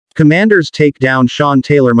Commanders take down Sean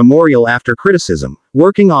Taylor Memorial after criticism,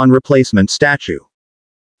 working on replacement statue.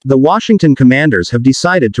 The Washington Commanders have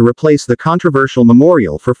decided to replace the controversial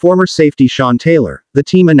memorial for former safety Sean Taylor, the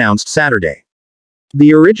team announced Saturday.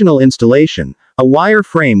 The original installation, a wire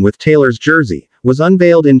frame with Taylor's jersey, was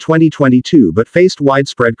unveiled in 2022 but faced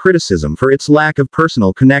widespread criticism for its lack of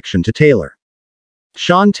personal connection to Taylor.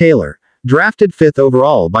 Sean Taylor, drafted 5th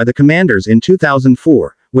overall by the Commanders in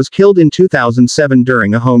 2004, was killed in 2007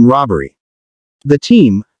 during a home robbery. The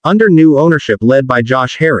team, under new ownership led by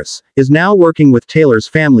Josh Harris, is now working with Taylor's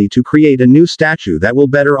family to create a new statue that will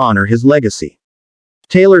better honor his legacy.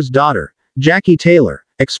 Taylor's daughter, Jackie Taylor,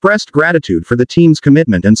 expressed gratitude for the team's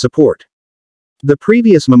commitment and support. The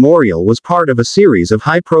previous memorial was part of a series of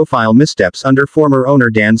high-profile missteps under former owner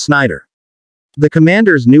Dan Snyder. The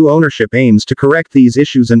Commanders' new ownership aims to correct these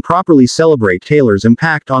issues and properly celebrate Taylor's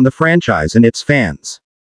impact on the franchise and its fans.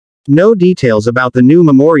 No details about the new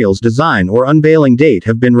memorial's design or unveiling date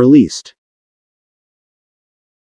have been released.